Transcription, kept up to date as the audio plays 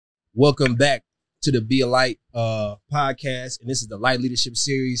Welcome back to the Be a Light podcast, and this is the Light Leadership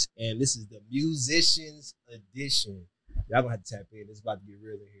Series, and this is the Musicians Edition. Y'all gonna have to tap in. It's about to get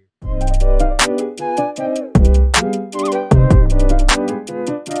real in here.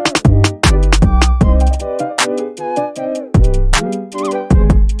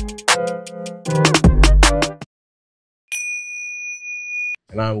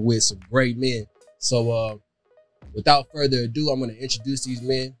 And I'm with some great men. So without further ado, I'm going to introduce these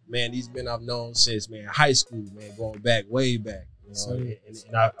men. Man, these men I've known since, high school, going back, way back. You know,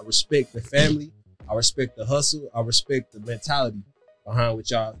 and I respect the family. I respect the hustle. I respect the mentality behind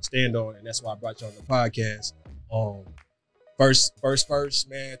what y'all stand on. And that's why I brought y'all on the podcast. First,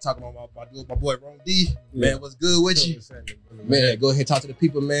 man, talking about my boy, Ron D. Man, what's good with you? Man, go ahead and talk to the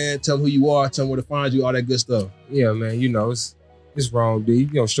people, man. Tell them who you are. Tell them where to find you, all that good stuff. Yeah, man, you know, it's Ron D.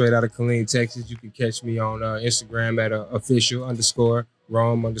 You know, straight out of Killeen, Texas. You can catch me on Instagram at official_Ron_D.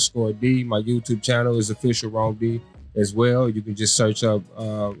 My YouTube channel is official Ron D as well. You can just search up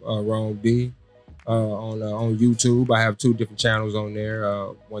Ron D on YouTube. I have 2 different channels on there.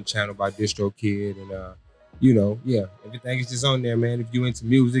 One channel by Distro Kid, and you know, yeah, everything is just on there, man. If you into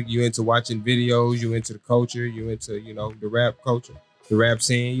music, you into watching videos, you into the culture, you into, you know, the rap culture, the rap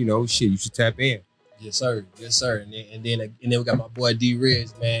scene, you know, shit, you should tap in. Yes, sir. Yes, sir. And then we got my boy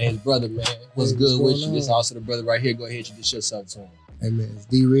D-Rizz, man, his brother, man. What's good with you? This also the brother right here. Go ahead and introduce yourself to him. Hey, man, it's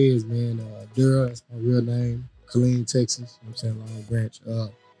D-Rizz, man. D-Rizz, that's my real name. Killeen, Texas. You know what I'm saying? Long Branch.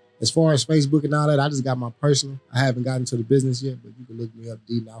 As far as Facebook and all that, I just got my personal. I haven't gotten to the business yet, but you can look me up,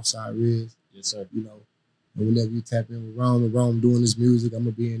 D-Rizz. Yes, sir. You know, and whenever you tap in with Rome doing this music, I'm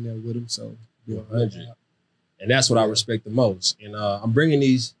going to be in there with him. So, 100. And that's what I respect the most. And I'm bringing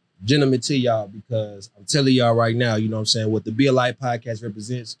these gentlemen to y'all because I'm telling y'all right now, you know what I'm saying, what the Be a Light podcast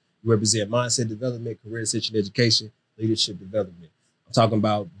represents. We represent mindset development, career extension education, leadership development. I'm talking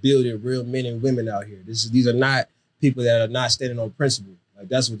about building real men and women out here. These are not people that are not standing on principle. Like,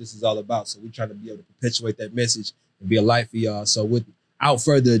 that's what this is all about. So we're trying to be able to perpetuate that message and be a light for y'all. So without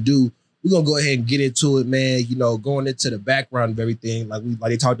further ado, we're gonna go ahead and get into it, man. You know, going into the background of everything, like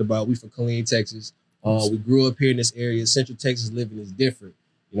they talked about, we from Killeen, Texas. We grew up here in this area. Central Texas living is different.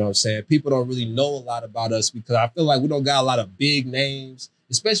 You know what I'm saying? People don't really know a lot about us because I feel like we don't got a lot of big names,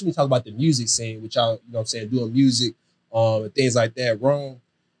 especially when we talk about the music scene, which y'all, you know what I'm saying, doing music and things like that. Wrong.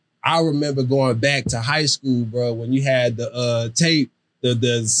 I remember going back to high school, bro, when you had the tape,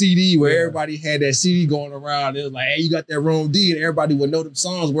 the CD where everybody had that CD going around. It was like, hey, you got that Ron D, and everybody would know them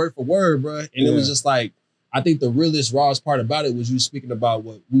songs word for word, bro. And it was just like, I think the realest, rawest part about it was you speaking about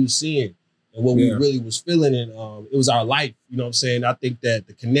what we were seeing and what we really was feeling, and it was our life, you know what I'm saying? I think that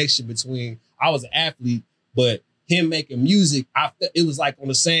the connection between, I was an athlete, but him making music, it was like on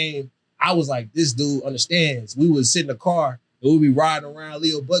the same, I was like, this dude understands. We would sit in the car, and we'd be riding around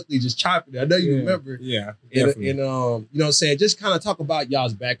Leo Buckley just chopping it. I know you remember. Yeah, and you know what I'm saying? Just kind of talk about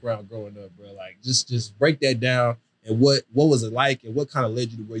y'all's background growing up, bro. Like, just break that down, and what was it like, and what kind of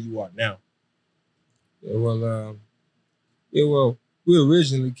led you to where you are now? Yeah, well, we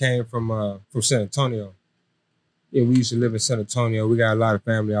originally came from San Antonio. Yeah, we used to live in San Antonio. We got a lot of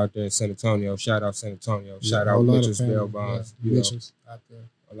family out there in San Antonio. Shout out San Antonio. Shout out Mitchell's, Bell Bonds. Mitchell's out there.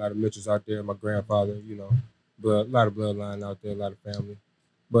 A lot of Mitchell's out there. My grandfather, you know, but a lot of bloodline out there, a lot of family.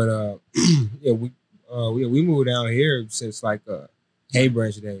 But we moved down here since like Hay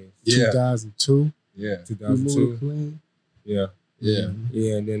Branch days. 2002. Yeah, 2002. Yeah,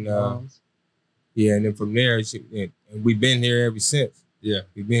 and then and then from there, and we've been here ever since. Yeah,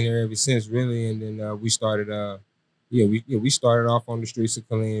 we've been here ever since, really. And then we started, we started off on the streets of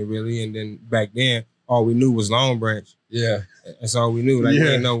Killeen, really. And then back then, all we knew was Long Branch. Yeah, that's all we knew. Like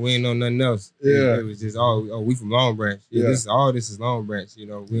we ain't know nothing else. Yeah, it was just we from Long Branch. Yeah, this is Long Branch. You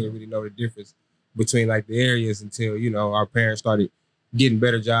know, we didn't really know the difference between like the areas until, you know, our parents started getting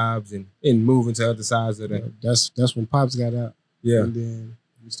better jobs and moving to other sides of the. That's when Pops got out. Yeah, and then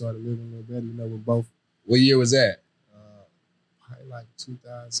we started living a little better, you know, with both. What year was that? Probably like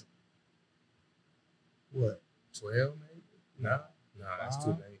 2000. 12 maybe? Nah, that's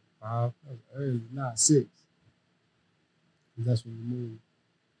too late. 5? That was early. 6. That's when we moved.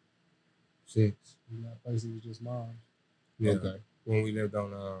 6. And that place, it was just mom. Yeah. Okay. When we lived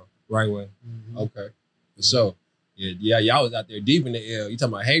on Right Way. Mm-hmm. Okay. So yeah, y'all was out there deep in the L. You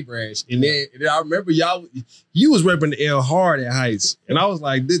talking about Hay Branch. And then I remember you was repping the L hard at Heights. And I was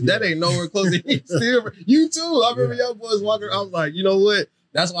like, that ain't nowhere close to still. You too. I remember y'all boys walking. I was like, you know what?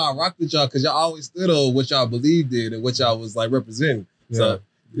 That's why I rocked with y'all, because y'all always stood on what y'all believed in and what y'all was like representing. Yeah. So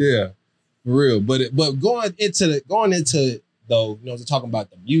yeah, for real. But going into though, you know, talking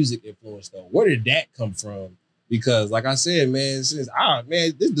about the music influence though, where did that come from? Because like I said, man, since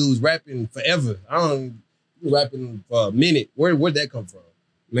man, this dude's rapping forever. Rapping for a minute. Where'd that come from?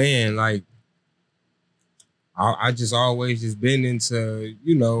 Man, like I just always just been into,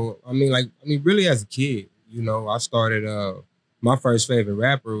 you know, really as a kid, you know, I started my first favorite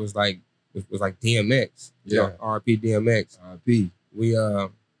rapper was like DMX. Yeah. You know, R.I.P. DMX. R.I.P.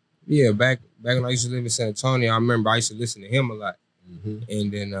 We back when I used to live in San Antonio, I remember I used to listen to him a lot. Mm-hmm.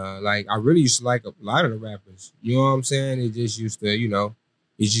 And then like I really used to like a lot of the rappers. You know what I'm saying? It just used to, you know,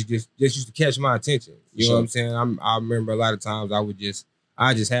 it just used to catch my attention. You know what I'm saying? I remember a lot of times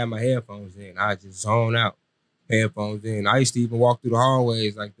I just had my headphones in. I just zone out. Headphones in. I used to even walk through the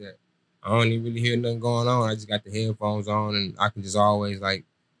hallways like that. I don't even really hear nothing going on. I just got the headphones on and I can just always like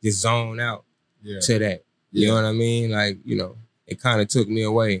just zone out to that. You know what I mean? Like, you know, it kind of took me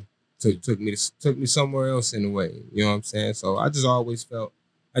away. Took me somewhere else in a way. You know what I'm saying? So I just always felt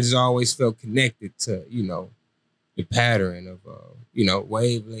connected to, you know, the pattern of you know,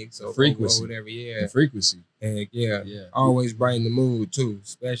 wavelengths or frequency. Or whatever. Yeah. The frequency. And yeah. Always brighten the mood too,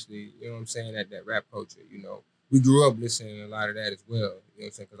 especially, you know what I'm saying, that rap culture, you know. We grew up listening to a lot of that as well, you know what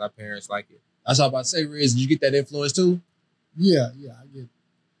I'm saying, because our parents like it. That's all I'm about to say, Riz. Did you get that influence too? Yeah, I get a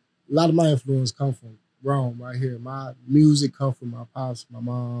lot of my influence come from Rome right here. My music come from my pops, my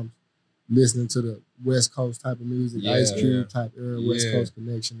mom, listening to the West Coast type of music, Ice Cube type era, West Coast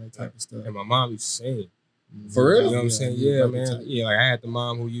Connection, that type of stuff. And my mom used to sing. For real? You know what I'm saying? Yeah, man. Yeah, like I had the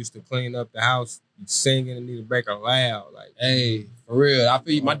mom who used to clean up the house, singing and need to break her loud. Like, hey, for real. I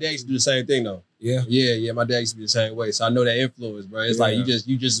feel my dad used to do the same thing though. Yeah. My dad used to be the same way. So I know that influence, bro. It's like you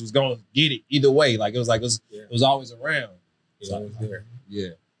just was gonna get it either way. Like it was always around. So it was there. Yeah.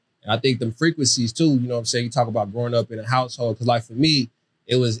 And I think them frequencies too, you know what I'm saying? You talk about growing up in a household. Cause like for me,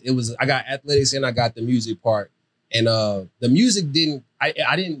 it was I got athletics and I got the music part. And the music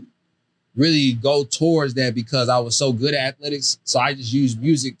I didn't really go towards that because I was so good at athletics. So I just used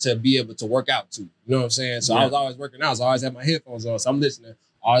music to be able to work out to. You know what I'm saying? So I was always working out. So I always had my headphones on. So I'm listening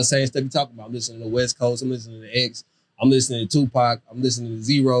all the same stuff you talking about. I'm listening to West Coast. I'm listening to X. I'm listening to Tupac. I'm listening to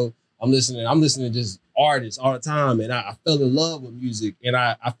Zero. I'm listening to just artists all the time. And I fell in love with music. And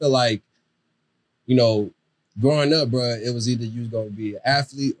I feel like, you know, growing up, bro, it was either you was going to be an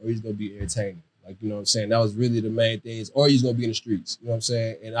athlete or you was going to be entertaining. Like, you know what I'm saying? That was really the main things. Or you was going to be in the streets. You know what I'm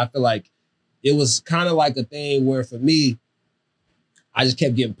saying? And I feel like it was kind of like a thing where for me, I just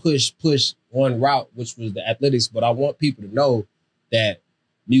kept getting pushed one route, which was the athletics. But I want people to know that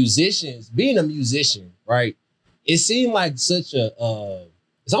musicians, being a musician, right? It seemed like such a,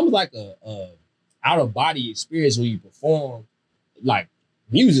 it's almost like a out of body experience when you perform like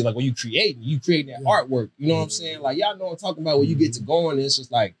music, like when you create that artwork. You know what I'm saying? Like y'all know what I'm talking about. When you get to going, it's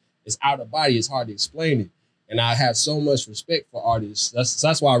just like it's out of body. It's hard to explain it. And I have so much respect for artists.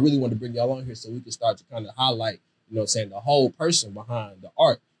 That's why I really want to bring y'all on here so we can start to kind of highlight, you know what I'm saying, the whole person behind the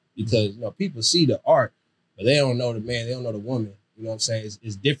art. Because, you know, people see the art, but they don't know the man, they don't know the woman. You know what I'm saying?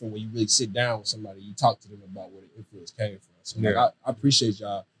 It's different when you really sit down with somebody, you talk to them about where the influence came from. So like, I appreciate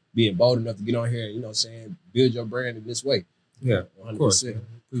y'all being bold enough to get on here and, you know what I'm saying, build your brand in this way. Yeah, 100%. Of course.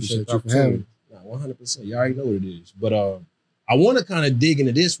 Appreciate you for having me. 100%. You already know what it is. But I want to kind of dig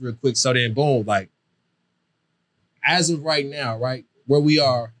into this real quick. So then, boom, like, as of right now, right, where we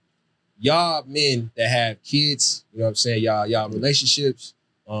are, y'all men that have kids, you know what I'm saying, y'all relationships,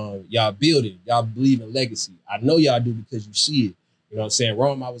 y'all building, y'all believe in legacy. I know y'all do because you see it. You know what I'm saying?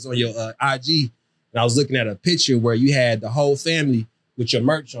 Rome, I was on your IG and I was looking at a picture where you had the whole family with your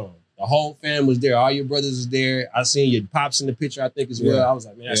merch on. The whole family was there. All your brothers was there. I seen your pops in the picture, I think, as well. I was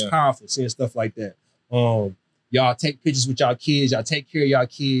like, man, that's powerful, seeing stuff like that. Y'all take pictures with y'all kids. Y'all take care of y'all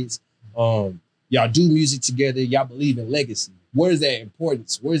kids. Y'all do music together. Y'all believe in legacy. Where is that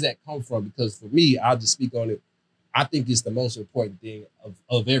importance? Where does that come from? Because for me, I'll just speak on it. I think it's the most important thing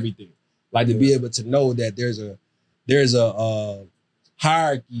of everything. Like to be able to know that there's a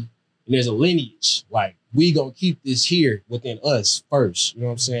hierarchy and there's a lineage. Like we gonna keep this here within us first. You know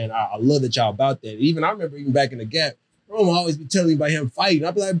what I'm saying? I love that y'all about that. Even I remember even back in the Gap, Rome always be telling me about him fighting.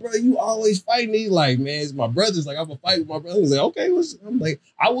 I'd be like, bro, you always fighting. He's like, man, it's my brothers. Like, I'm gonna fight with my brothers. He's like, okay, I'm like,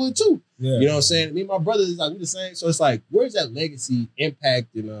 I would too. Yeah. You know what I'm saying? Me and my brothers, like, we the same. So it's like, where's that legacy,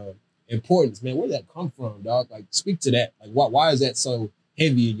 impact, and importance, man? Where did that come from, dog? Like, speak to that. Like, why is that so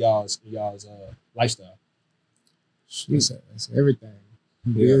heavy in y'all's lifestyle? It's everything.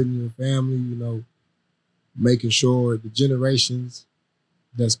 Building your family, you know, making sure the generations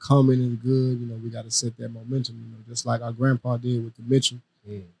that's coming is good. You know, we got to set that momentum, you know, just like our grandpa did with the Mitchell.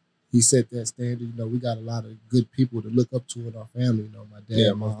 He set that standard. You know, we got a lot of good people to look up to in our family. You know, my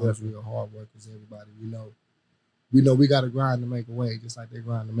dad, my mom's real hard workers, everybody. We know we got to grind to make a way, just like they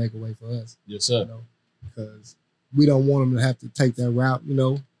grind to make a way for us. Yes, sir. You know, because we don't want them to have to take that route. You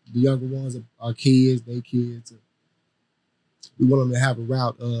know, the younger ones are kids, they kids. We want them to have a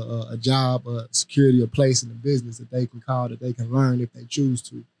route, a job, a security, a place in the business that they can call, that they can learn if they choose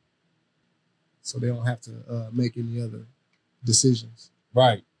to. So they don't have to make any other decisions.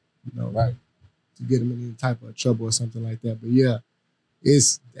 Right. You know, right. To get them in any type of trouble or something like that. But yeah,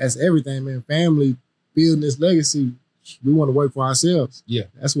 that's everything, man. Family, building this legacy, we want to work for ourselves. Yeah.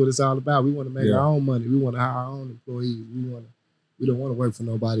 That's what it's all about. We want to make our own money. We want to hire our own employees. We don't want to work for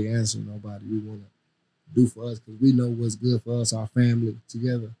nobody, answer nobody. We want to do for us because we know what's good for us, our family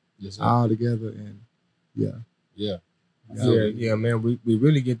together, all together, and yeah, man. We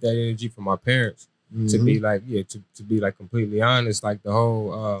really get that energy from our parents to be like, to be like completely honest. Like the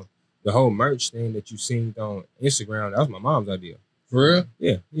whole merch thing that you seen on Instagram, that was my mom's idea. For real?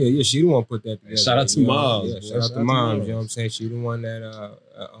 Yeah. She the one put that together. Shout out to moms. Yeah, shout out to moms. You know what I'm saying? She the one that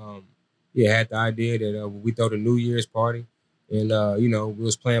had the idea that we throw the New Year's party, and we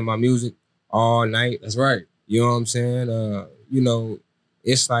was playing my music all night. That's right. You know what I'm saying?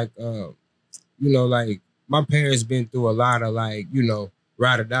 It's like like my parents been through a lot of like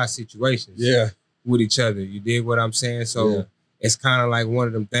ride or die situations. Yeah. With each other. You dig what I'm saying? So it's kind of like one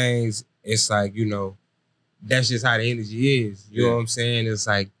of them things. It's like that's just how the energy is. You know what I'm saying? It's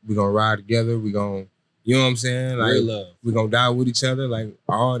like we're gonna ride together. We're gonna, you know what I'm saying? Like real love. We're gonna die with each other. Like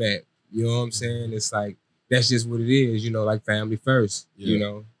all that. You know what I'm saying? It's like that's just what it is. Like family first.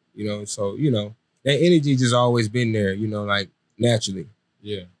 Yeah. So that energy just always been there. Like naturally.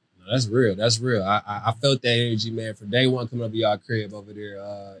 Yeah. No, that's real. That's real. I felt that energy, man, from day one coming up to y'all crib over there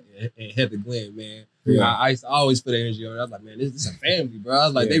in Heather Glen, man. Yeah. I used to always put energy on it. I was like, man, this is a family, bro. I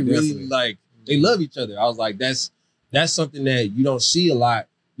was like, they really like. They love each other. I was like, that's something that you don't see a lot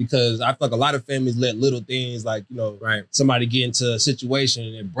because I feel like a lot of families let little things like, somebody get into a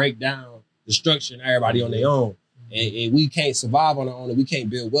situation and break down the structure and everybody on their own. And we can't survive on our own and we can't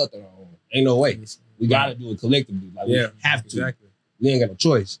build wealth on our own. Ain't no way. We got to do it collectively. Like we have to. Exactly. We ain't got no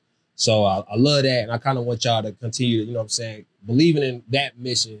choice. So I love that. And I kind of want y'all to continue to, believing in that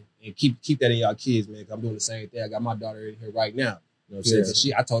mission and keep that in y'all kids, man. Cause I'm doing the same thing. I got my daughter in here right now. You know what I'm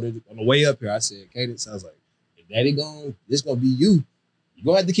saying? I told her on the way up here, I said, Cadence, I was like, if daddy gone, this gonna be you. You're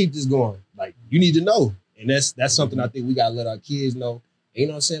gonna have to keep this going. Like, you need to know. And that's something I think we gotta let our kids know. And you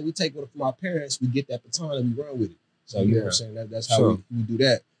know what I'm saying? We take it from our parents, we get that baton and we run with it. So you know what I'm saying? That's how we do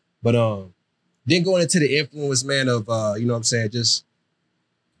that. But then going into the influence, man, of just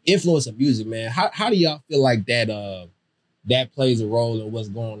influence of music, man. How do y'all feel like that plays a role in what's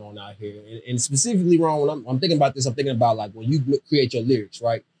going on out here? And specifically, Ron, when I'm thinking about this, I'm thinking about like when you create your lyrics,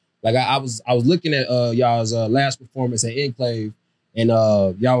 right? Like I was looking at y'all's last performance at Enclave, and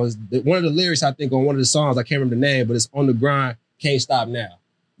y'all was one of the lyrics I think on one of the songs, I can't remember the name, but it's On the Grind, Can't Stop Now.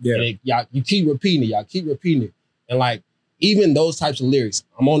 Yeah. And you keep repeating it. And like even those types of lyrics,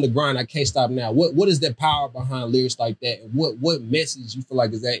 I'm on the grind, I can't stop now. What is the power behind lyrics like that? And what message you feel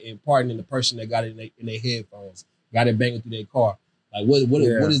like is that imparting in the person that got it in their headphones? Got it banging through their car. Like what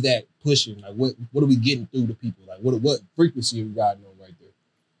is that pushing? Like what are we getting through to people? Like what frequency are we riding on right there?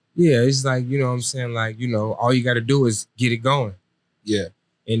 Yeah, it's like, you know what I'm saying? Like, all you gotta do is get it going. Yeah.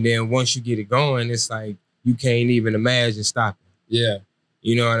 And then once you get it going, it's like you can't even imagine stopping. Yeah.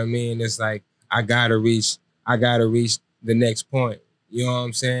 You know what I mean? It's like I gotta reach the next point. You know what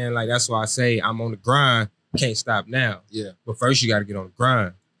I'm saying? Like that's why I say I'm on the grind, can't stop now. Yeah. But first you gotta get on the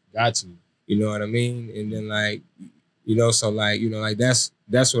grind. Got to. You know what I mean? And then like, so like, like that's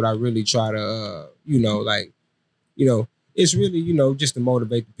what I really try to, it's really, just to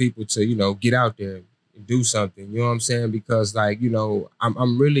motivate the people to, get out there and do something. You know what I'm saying? Because like,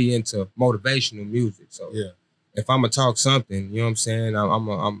 I'm really into motivational music. So yeah, if I'm gonna talk something, you know what I'm saying? I'm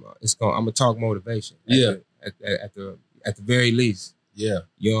gonna talk motivation. At the very least. Yeah.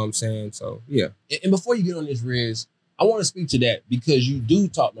 You know what I'm saying? So yeah. And before you get on this, Rizz, I want to speak to that because you do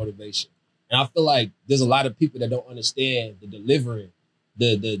talk motivation. And I feel like there's a lot of people that don't understand the delivery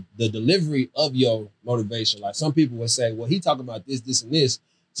of your motivation. Like some people would say, well, he talking about this, and this.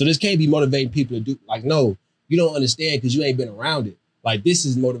 So this can't be motivating people to do. Like, no, you don't understand because you ain't been around it. Like this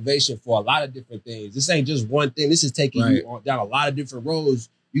is motivation for a lot of different things. This ain't just one thing. This is taking you down a lot of different roads.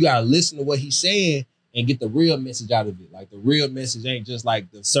 You got to listen to what he's saying and get the real message out of it. Like the real message ain't just like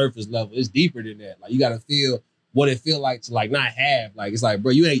the surface level. It's deeper than that. Like you got to feel what it feel like to like not have. Like it's like,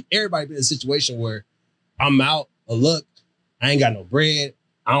 bro, everybody been in a situation where I'm out of luck. I ain't got no bread.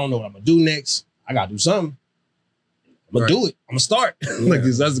 I don't know what I'm gonna do next. I gotta do something. I'm gonna do it. I'm gonna start. Like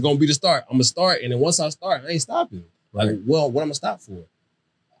that's gonna be the start. I'm gonna start, and then once I start, I ain't stopping. Like, well, what I'm gonna stop for?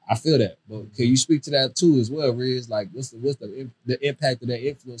 I feel that. But can you speak to that too as well, Rizz? Like, what's the impact of that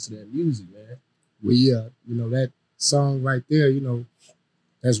influence of that music, man? Well, yeah, song right there, you know,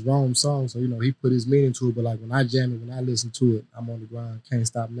 that's Rome's song. So, you know, he put his meaning to it. But like when I jam it, when I listen to it, I'm on the grind, can't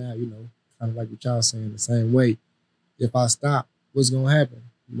stop now, you know, kind of like what y'all saying the same way. If I stop, what's gonna happen?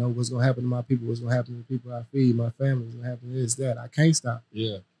 You know, what's gonna happen to my people? What's gonna happen to the people I feed, my family? What's gonna happen to this, that? I can't stop.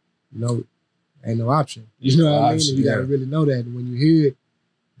 Yeah. You know, ain't no option. You know what I mean? And you gotta really know that. And when you hear it,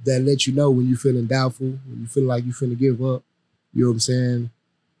 that lets you know when you're feeling doubtful, when you feel like you finna give up, you know what I'm saying?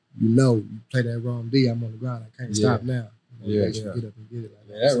 You know, you play that Rome D, I'm on the ground, I can't stop now. You know, get up and get it.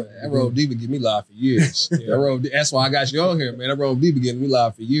 Like that Rome D been getting me live for years. That's why I got you on here, man. That Rome D been getting me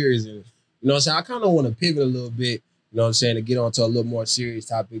live for years. And you know what I'm saying? I kind of want to pivot a little bit, you know what I'm saying, to get onto a little more serious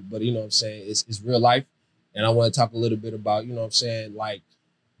topic, but you know what I'm saying, it's real life. And I want to talk a little bit about, you know what I'm saying, like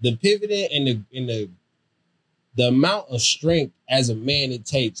the pivoting and the amount of strength as a man it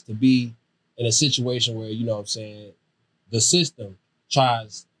takes to be in a situation where, you know what I'm saying, the system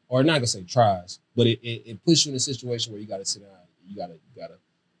tries, or not gonna say tries, but it puts you in a situation where you gotta sit down, you gotta, you know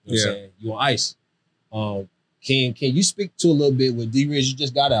what I'm saying, you on ice. Can you speak to a little bit with D-Rizz? You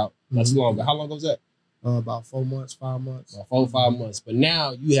just got out not too long ago. How long ago was that? About 4 months, 5 months. About 4 or 5 months. But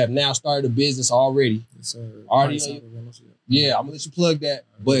now you have now started a business already. Yes, sir. Already. Yeah, I'm gonna let you plug that.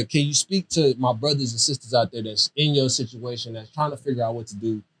 But can you speak to my brothers and sisters out there that's in your situation, that's trying to figure out what to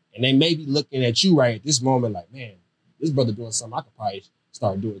do, and they may be looking at you right at this moment like, man, this brother doing something I could probably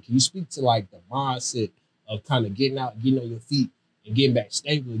start doing. Can you speak to like the mindset of kind of getting out, getting on your feet, and getting back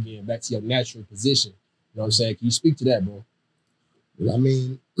stable again, back to your natural position? You know what I'm saying? Can you speak to that, bro? I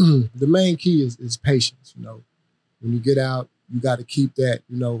mean, the main key is patience. You know, when you get out, you got to keep that,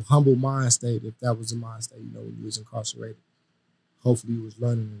 you know, humble mind state. If that was a mind state, you know, when you was incarcerated, hopefully you was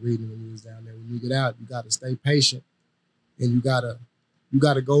learning and reading when you was down there. When you get out, you got to stay patient, and you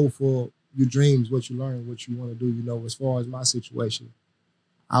gotta go for your dreams, what you learn, what you want to do. You know, as far as my situation,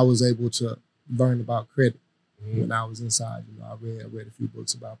 I was able to learn about credit when I was inside. You know, I read a few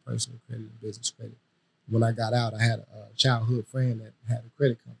books about personal credit and business credit. When I got out, I had a childhood friend that had a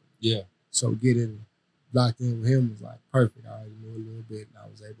credit company. Yeah. So getting locked in with him was like perfect. I already knew a little bit, and I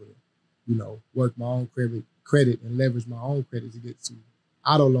was able to, you know, work my own credit and leverage my own credit to get some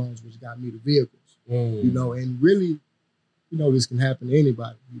auto loans, which got me the vehicles. You know, and really, you know, this can happen to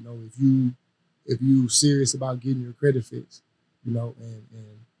anybody. You know, if you serious about getting your credit fixed, you know, and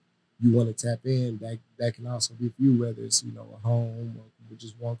you want to tap in, that can also be for you, whether it's, you know, a home or with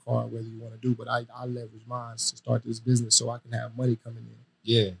just one car, whether you want to do. But I leverage mine to start this business so I can have money coming in.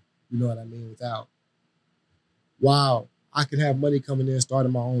 Yeah. You know what I mean? While I can have money coming in,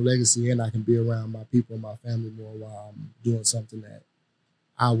 starting my own legacy, and I can be around my people and my family more while I'm doing something that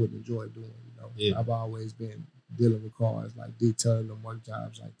I would enjoy doing. You know, I've always been dealing with cars, like detailing them, work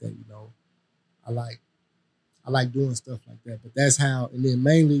jobs like that. You know, I like doing stuff like that. But that's how, and then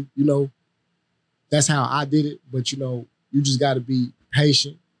mainly, you know, that's how I did it. But you know, you just got to be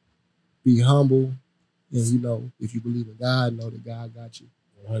patient, be humble, and you know, if you believe in God, know that God got you.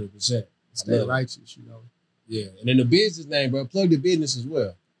 100%. Stay righteous, you know. Yeah, and then the business name, bro. Plug the business as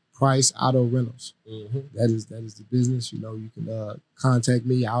well. Price Auto Rentals. That is the business. You know, you can contact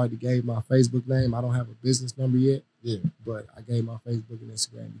me. I already gave my Facebook name. I don't have a business number yet. Yeah, but I gave my Facebook and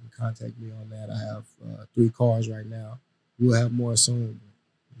Instagram. You can contact me on that. I have 3 cars right now. We'll have more soon.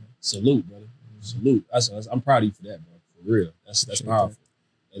 But, you know. Salute, brother. Salute. I'm proud of you for that, bro. For real. That's powerful.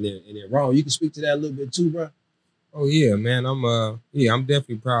 That. And then Ron, you can speak to that a little bit too, bro. Oh yeah, man. I'm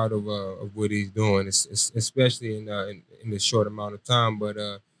definitely proud of what he's doing, especially in the short amount of time. But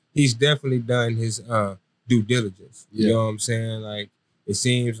he's definitely done his due diligence. You know what I'm saying? Like, it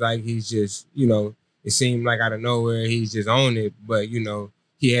seems like he's just, you know, it seemed like out of nowhere he's just on it. But you know,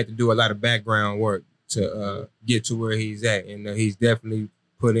 he had to do a lot of background work to get to where he's at, and he's definitely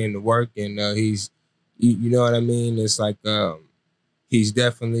put in the work. And he's, you know what I mean? It's like he's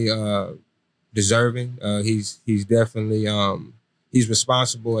definitely deserving. He's definitely he's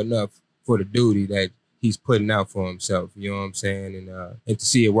responsible enough for the duty that he's putting out for himself. You know what I'm saying? And to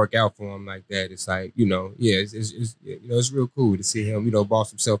see it work out for him like that, it's like, you know, it's you know, it's real cool to see him, you know,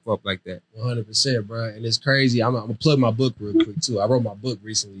 boss himself up like that. 100%, bro. And it's crazy. I'm gonna plug my book real quick too. I wrote my book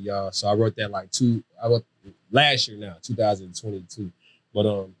recently, y'all. So I wrote that last year now, 2022.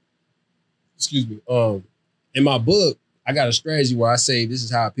 But excuse me. In my book, I got a strategy where I say this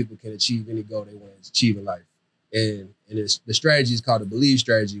is how people can achieve any goal they want to achieve in life. And the strategy is called the Believe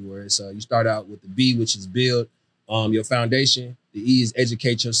strategy, where it's you start out with the B, which is build your foundation. The E is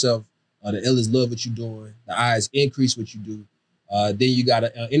educate yourself. The L is love what you're doing. The I is increase what you do. Then you got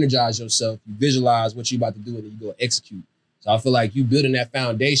to energize yourself. You visualize what you're about to do, and then you go execute. So I feel like you building that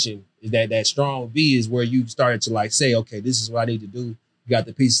foundation is that strong B is where you started to like say, okay, this is what I need to do. You got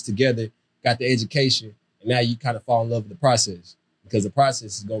the pieces together, got the education. And now you kind of fall in love with the process because the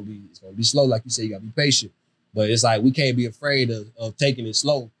process is gonna be slow. Like you said, you gotta be patient. But it's like we can't be afraid of taking it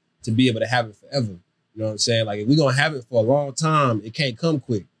slow to be able to have it forever. You know what I'm saying? Like if we're gonna have it for a long time, it can't come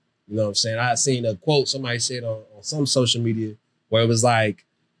quick. You know what I'm saying? I seen a quote somebody said on some social media where it was like,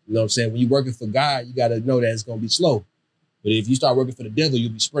 you know what I'm saying, when you're working for God, you gotta know that it's gonna be slow. But if you start working for the devil,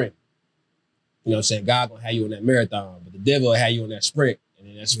 you'll be sprinting. You know what I'm saying? God gonna have you on that marathon, but the devil will have you on that sprint, and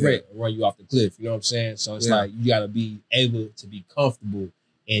then that sprint will run you off the cliff. You know what I'm saying? So it's like you gotta be able to be comfortable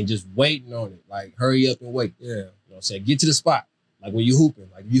and just waiting on it. Like hurry up and wait. Yeah. You know what I'm saying? Get to the spot. Like when you hooping.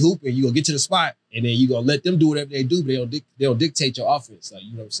 Like if you hooping, you gonna get to the spot and then you gonna let them do whatever they do, but they don't dictate your offense. Like,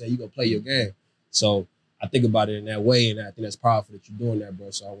 you know what I'm saying? You gonna play your game. So I think about it in that way, and I think that's powerful that you're doing that,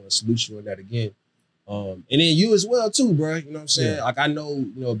 bro. So I want to salute you on that again. And then you as well too, bro. You know what I'm saying? Yeah. Like I know,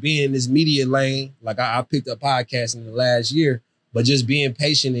 you know, being in this media lane, like I picked up podcasting in the last year, but just being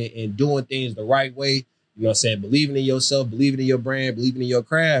patient and doing things the right way, you know what I'm saying? Believing in yourself, believing in your brand, believing in your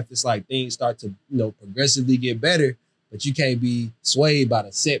craft. It's like things start to, you know, progressively get better, but you can't be swayed by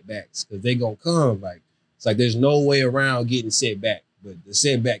the setbacks because they gonna come. Like it's like there's no way around getting set back, but the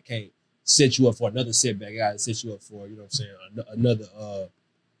setback can't set you up for another setback. It gotta set you up for, you know what I'm saying, another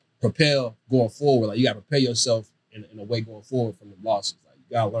propel going forward. Like you gotta prepare yourself in a way going forward from the losses. Like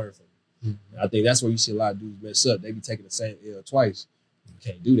you gotta learn from it. Mm-hmm. I think that's where you see a lot of dudes mess up. They be taking the same L twice. You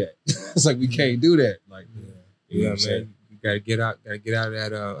can't do that. It's like we can't do that. Like you know man, you gotta get out of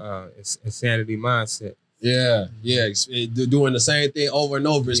that insanity mindset. Yeah, doing the same thing over and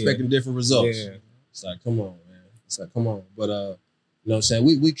over, expecting different results. Yeah. It's like, come on, man. It's like, come on. But you know what I'm saying?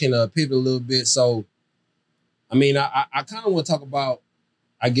 We can pivot a little bit. So I mean, I kind of want to talk about,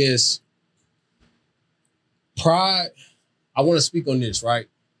 I guess, pride. I want to speak on this, right?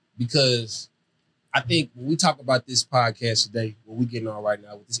 Because I think when we talk about this podcast today, what we're getting on right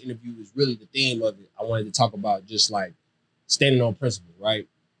now with this interview is really the theme of it. I wanted to talk about just like standing on principle, right?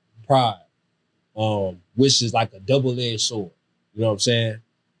 Pride, which is like a double-edged sword. You know what I'm saying?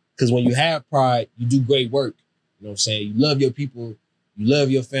 Because when you have pride, you do great work. You know what I'm saying? You love your people, you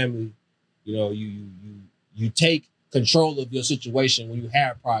love your family. You know, you take control of your situation when you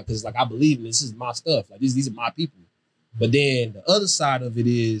have pride, because like I believe in this is my stuff. Like these are my people. But then the other side of it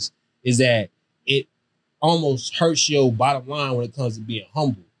is that it almost hurts your bottom line when it comes to being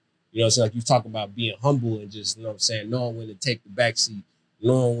humble. You know, so like you talk about being humble and just, you know what I'm saying, knowing when to take the backseat,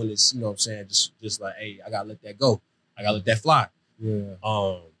 knowing when it's, you know what I'm saying, just like, hey, I gotta let that go. I gotta let that fly. Yeah.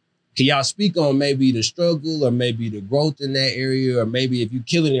 Can y'all speak on maybe the struggle or maybe the growth in that area, or maybe if you're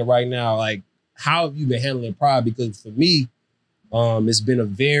killing it right now, like how have you been handling pride? Because for me, it's been a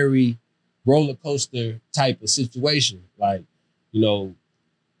very roller coaster type of situation. Like, you know,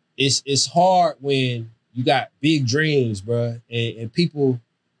 it's hard when you got big dreams, bro, and people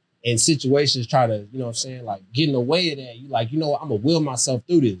and situations try to, you know what I'm saying, like get in the way of that. You like, you know what, I'm gonna will myself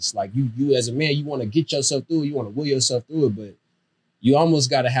through this. Like you as a man, you want to get yourself through it, you want to will yourself through it, but you almost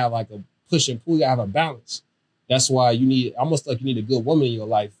got to have like a push and pull. You gotta have a balance. That's why you need, almost like you need a good woman in your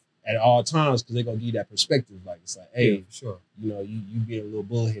life at all times, because they're gonna give you that perspective. Like it's like, hey, for sure, you know, you being a little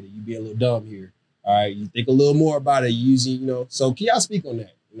bullheaded, you being a little dumb here. All right, you think a little more about it. You using, you know. So can y'all speak on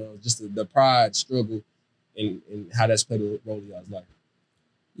that? You know, just the pride struggle and how that's played a role in y'all's life.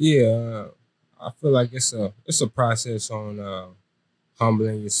 Yeah, I feel like it's a process on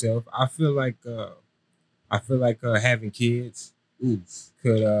humbling yourself. I feel like having kids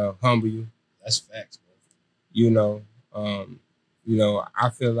could humble you. That's facts, bro. You know, I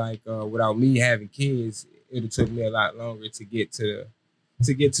feel like without me having kids, it took me a lot longer to get to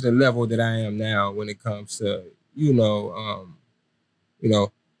the level that I am now when it comes to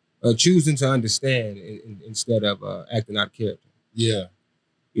choosing to understand instead of acting out of character. Yeah.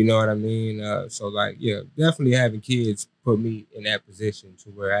 You know what I mean? So like, yeah, definitely having kids put me in that position to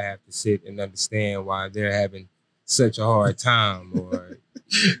where I have to sit and understand why they're having such a hard time, or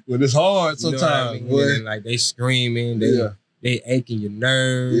well, it's hard sometimes. You know what I mean? Like they screaming, they aching your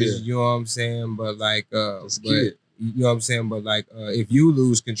nerves. You know what I'm saying? But like, you know what I'm saying? But like, if you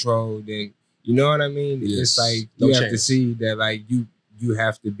lose control, then you know what I mean? Yes. It's like you have to see that like you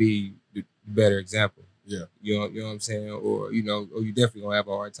have to be the better example. Yeah. You know what I'm saying? Or you definitely gonna have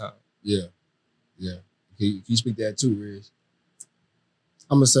a hard time. Yeah. Yeah. Can you speak that too, Rizz?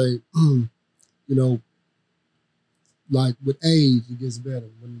 I'm gonna say, you know, like with age, it gets better.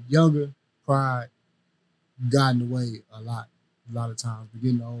 When you're younger, pride got in the way a lot of times. But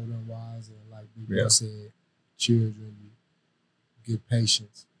getting older and wiser, and like people said, children, you get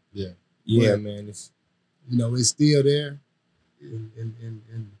patience. Yeah. But, man. It's still there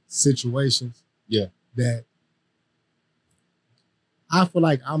in situations. Yeah. That I feel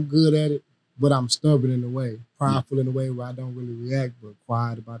like I'm good at it, but I'm stubborn in a way, prideful in a way where I don't really react, but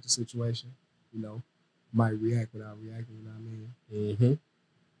quiet about the situation. You know, might react without reacting. You know what I mean? Mm-hmm.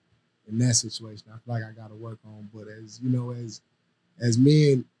 In that situation, I feel like I got to work on. But as you know, as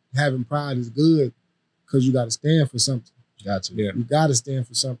men, having pride is good because you got to stand for something. Gotcha. Yeah. You got to stand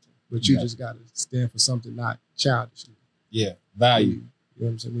for something, but you just got to stand for something not childishly. Yeah, value. You know what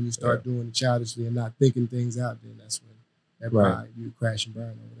I'm saying? When you start doing it childishly and not thinking things out, then that's when that pride, you crash and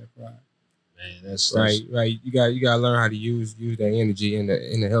burn over that pride. Man, that's right. You got to learn how to use that energy in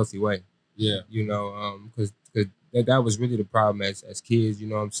a healthy way. Yeah. You know, because that was really the problem as kids. You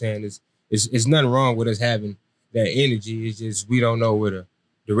know what I'm saying? It's nothing wrong with us having that energy. It's just we don't know where to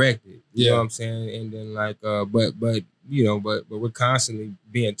direct it. You know what I'm saying? And then like, but we're constantly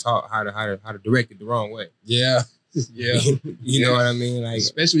being taught how to direct it the wrong way. Yeah. Yeah. You know what I mean? Like,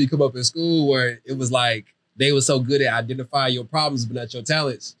 especially when you come up in school where it was like they were so good at identifying your problems but not your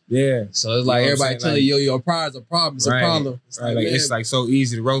talents. Yeah. So it's like everybody telling you your pride is a problem. It's a problem. It's like it's like so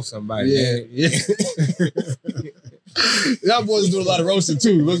easy to roast somebody. Yeah. Y'all boys do a lot of roasting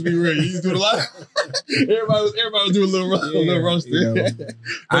too. Let's be real. You do a lot. Everybody was doing a little roasting. You know,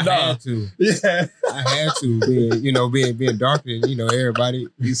 I had to. Yeah. I had to being darker than everybody.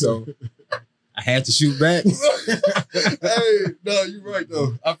 So I had to shoot back. Hey, no, you're right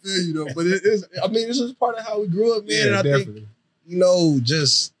though. I feel you though. But it's just part of how we grew up, man. Yeah, and I definitely. think,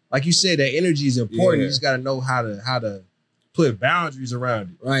 just like you said, that energy is important. Yeah. You just gotta know how to put boundaries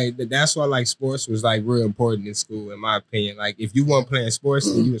around it. Right. That's why like sports was like real important in school, in my opinion. Like if you weren't playing sports,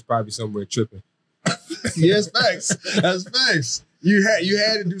 then you was probably somewhere tripping. Yes, facts. That's facts. You had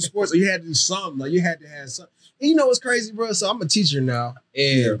to do sports, or you had to do something. Like you had to have something. And you know what's crazy, bro? So I'm a teacher now,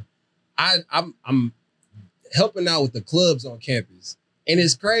 and I'm helping out with the clubs on campus. And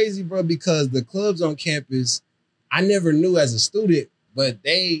it's crazy, bro, because the clubs on campus, I never knew as a student, but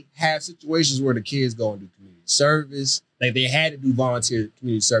they have situations where the kids go and do community service. Like they had to do volunteer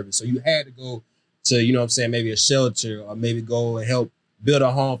community service. So you had to go to, maybe a shelter or maybe go and help build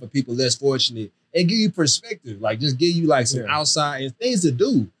a home for people less fortunate and give you perspective. Like just give you like some outside and things to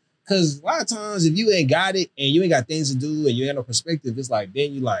do. Cause a lot of times if you ain't got it and you ain't got things to do and you ain't no perspective, it's like,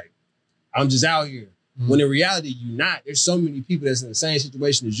 then you like, I'm just out here. Mm-hmm. When in reality, you not. There's so many people that's in the same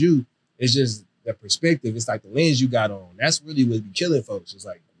situation as you. It's just the perspective. It's like the lens you got on. That's really what be killing folks. It's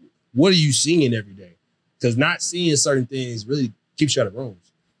like, what are you seeing every day? Because not seeing certain things really keeps you out of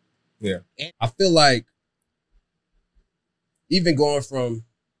rooms. Yeah. And I feel like even going from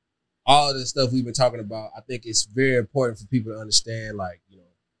all of the stuff we've been talking about, I think it's very important for people to understand, like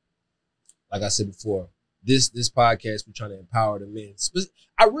I said before, this podcast, we're trying to empower the men.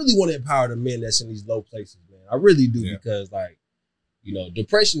 I really want to empower the men that's in these low places, man. I really do, because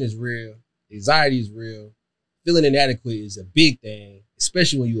depression is real. Anxiety is real. Feeling inadequate is a big thing,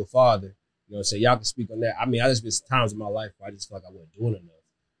 especially when you're a father. You know what I'm saying? Y'all can speak on that. I mean, there's been times in my life where I just feel like I wasn't doing enough.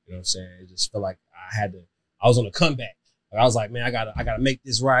 You know what I'm saying? It just felt like I was on a comeback. Like I was like, man, I gotta make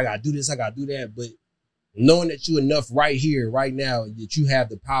this right. I gotta do this. I gotta do that. But knowing that you're enough right here, right now, that you have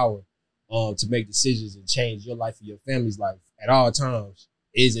the power to make decisions and change your life and your family's life at all times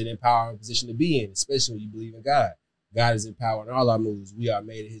is an empowering position to be in, especially when you believe in God. God is empowering all our moves. We are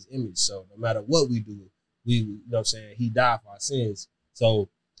made in his image. So no matter what we do, you know what I'm saying? He died for our sins. So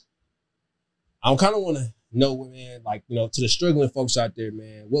I kind of want to know, man, like, to the struggling folks out there,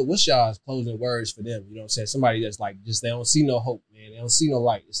 man, what's y'all's closing words for them? You know what I'm saying? Somebody that's like, just, they don't see no hope, man. They don't see no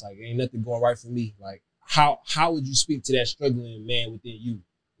light. It's like, ain't nothing going right for me. Like, how would you speak to that struggling man within you?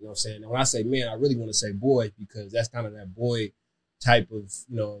 You know what I'm saying? And when I say man, I really want to say boy, because that's kind of that boy type of,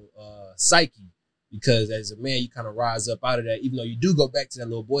 psyche. Because as a man, you kind of rise up out of that, even though you do go back to that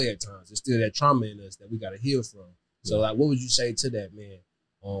little boy at times. There's still that trauma in us that we got to heal from. So, like, what would you say to that man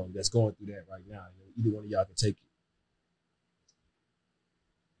that's going through that right now? Either one of y'all can take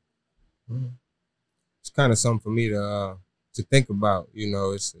it. It's kind of something for me to think about.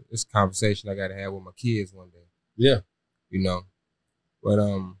 It's a conversation I got to have with my kids one day. Yeah. But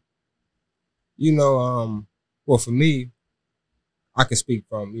well, for me, I can speak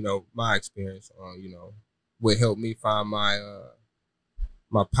from my experience on what helped me find my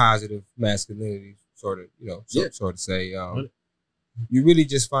my positive masculinity, sort of say. You really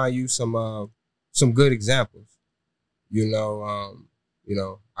just find you some good examples. I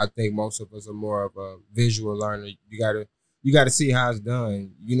think most of us are more of a visual learner. You gotta see how it's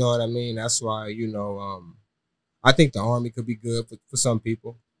done. You know what I mean? That's why I think the Army could be good for some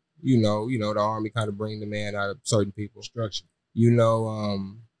people. The Army kind of bring the man out of certain people. Structure. I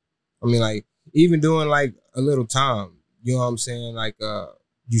mean, like, even doing like a little time, you know what I'm saying? Like,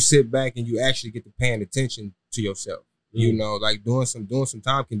 you sit back and you actually get to paying attention to yourself. You know, like doing some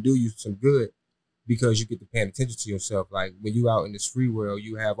time can do you some good because you get to paying attention to yourself. Like when you out in this free world,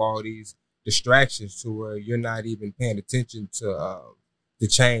 you have all these distractions to where you're not even paying attention to the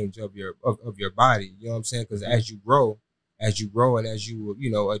change of your body. You know what I'm saying? Because as you grow and as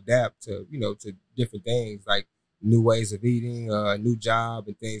you adapt to to different things like new ways of eating, a new job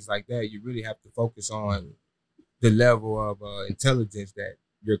and things like that, you really have to focus on the level of intelligence that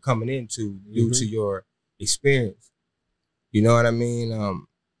you're coming into due to your experience. You know what I mean?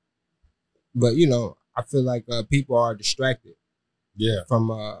 But I feel like people are distracted. Yeah.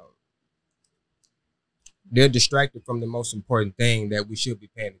 They're distracted from the most important thing that we should be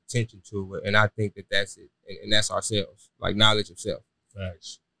paying attention to, and I think that's it, and that's ourselves, like knowledge of self.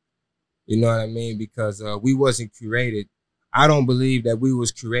 Facts. You know what I mean? Because we wasn't created. I don't believe that we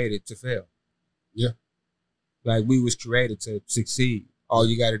was created to fail. Yeah. Like we was created to succeed. All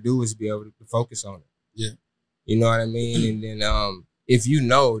you got to do is be able to focus on it. Yeah. You know what I mean? And then if you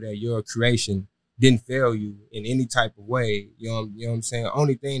know that your creation didn't fail you in any type of way, you know what I'm saying?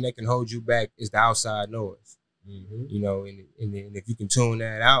 Only thing that can hold you back is the outside noise. You know, and if you can tune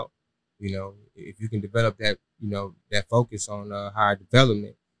that out, if you can develop that, that focus on higher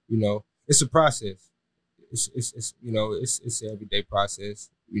development, it's a process. It's it's an everyday process.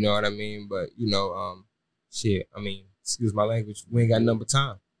 You know what I mean? But shit. I mean, excuse my language. We ain't got nothing but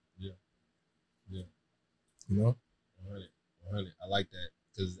time. Yeah. Yeah. 100. I like that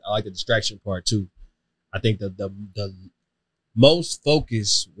because I like the distraction part too. I think the most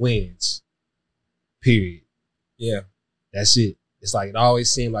focus wins. Period. Yeah. That's it. It's like it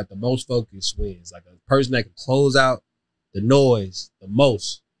always seemed like the most focus wins. Like a person that can close out the noise the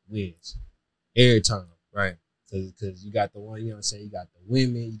most wins every time. Right. Because you got the one, you got the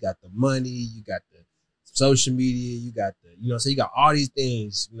women, you got the money, you got the social media, you got the, you got all these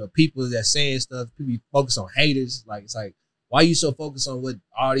things, people that saying stuff, people focus on haters. Like, it's like, why you so focused on what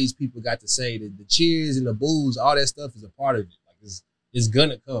all these people got to say? The cheers and the boos, all that stuff is a part of it. Like, it's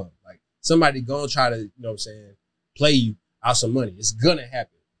gonna come. Like, somebody gonna try to, play you out some money. It's gonna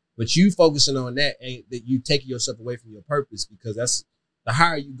happen. But you focusing on that ain't that you taking yourself away from your purpose, because that's the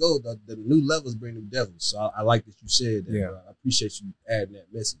higher you go, the new levels bring new devils. So I like that you said that. Yeah. I appreciate you adding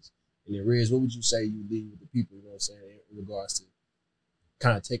that message. And then, Rizz, what would you say you leave with the people, in regards to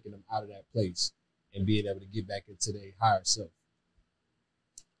kind of taking them out of that place and being able to get back into their higher self?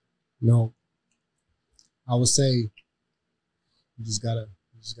 I would say you just gotta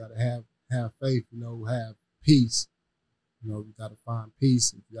have faith, have peace. You gotta find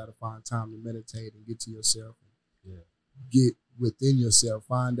peace. You gotta find time to meditate and get to yourself. Get within yourself.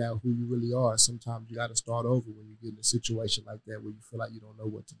 Find out who you really are. Sometimes you gotta start over when you get in a situation like that where you feel like you don't know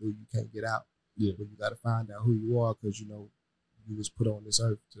what to do. You can't get out. Yeah. But you gotta find out who you are, because you was put on this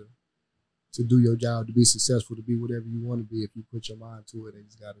earth to do your job, to be successful, to be whatever you want to be. If you put your mind to it, and you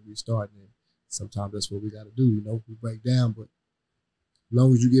just gotta restart. And sometimes that's what we gotta do. We break down, but as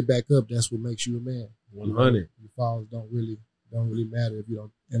long as you get back up, that's what makes you a man. 100. Your falls don't really matter if you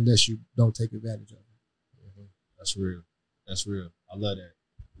don't, unless you don't take advantage of it. That's real. That's real. I love that.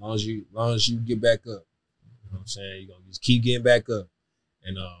 As long as you get back up, you know what I'm saying? You're gonna just keep getting back up.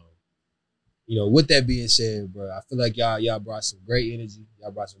 And with that being said, bro, I feel like y'all brought some great energy.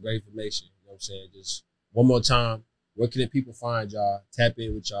 Y'all brought some great information. You know what I'm saying? Just one more time, where can the people find y'all? Tap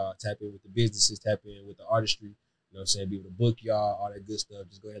in with y'all, tap in with the businesses, tap in with the artistry. You know what I'm saying? Be able to book y'all, all that good stuff.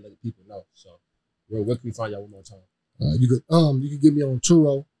 Just go ahead and let the people know. So, where can we find y'all one more time? You could get me on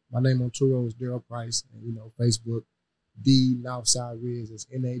Turo. My name on Turo is Daryl Price, and Facebook, D Northside Rizz. It's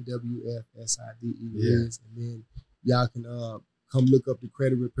NAWFSIDE Rizz. And then y'all can come look up the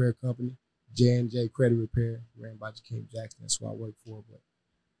credit repair company, J&J Credit Repair, ran by Jakeem Jackson. That's who I work for, but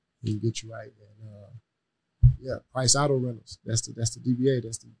he can get you right. And Price Auto Rentals. That's the DBA.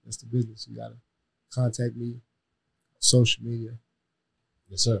 That's the business. You gotta contact me, social media.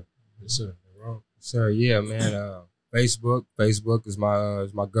 Yes, sir. Yes, sir. Wrong. Sir, yeah, man. Facebook is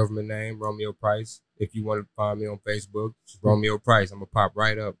my government name, Romeo Price. If you want to find me on Facebook, it's Romeo Price. I'm gonna pop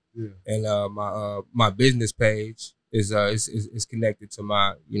right up. Yeah. And my business page is connected to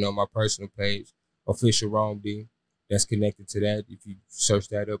my my personal page, Official Rome D. That's connected to that. If you search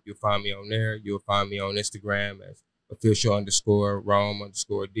that up, you'll find me on there. You'll find me on Instagram as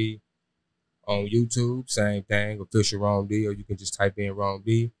official_Rome_D. On YouTube, same thing, Official Rome D, or you can just type in Rome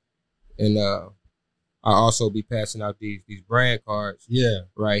D. And I'll also be passing out these brand cards. Yeah.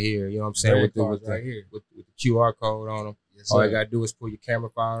 Right here. You know what I'm saying? With the QR code on them. Yes, all you gotta do is pull your camera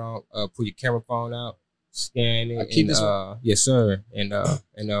phone out, scan it. Keep this yes, sir. And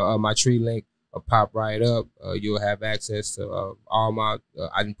my tree link will pop right up. You'll have access to all my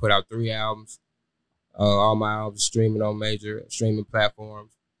I didn't put out 3 albums. All my albums streaming on major streaming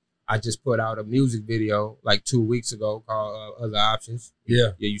platforms. I just put out a music video like 2 weeks ago called Other Options.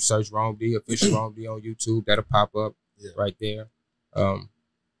 Yeah. Yeah, you search Rome D, official Rome D on YouTube. That'll pop up right there.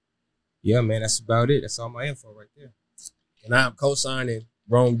 Yeah, man, that's about it. That's all my info right there. And I'm co-signing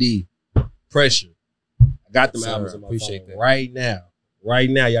Rome D. Pressure. I got them albums on my phone right now. Right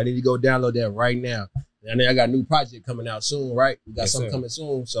now. Y'all need to go download that right now. And then I got a new project coming out soon, right? We got something coming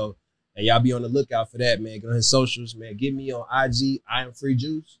soon. So, and y'all be on the lookout for that, man. Go on his socials, man. Get me on IG, I am Free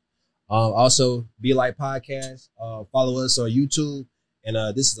Juice. Also, Be Like Podcast. Follow us on YouTube. And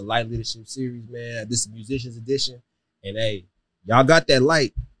this is a light leadership series, man. This is Musicians Edition. And hey, y'all got that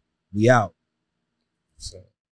light. We out. So.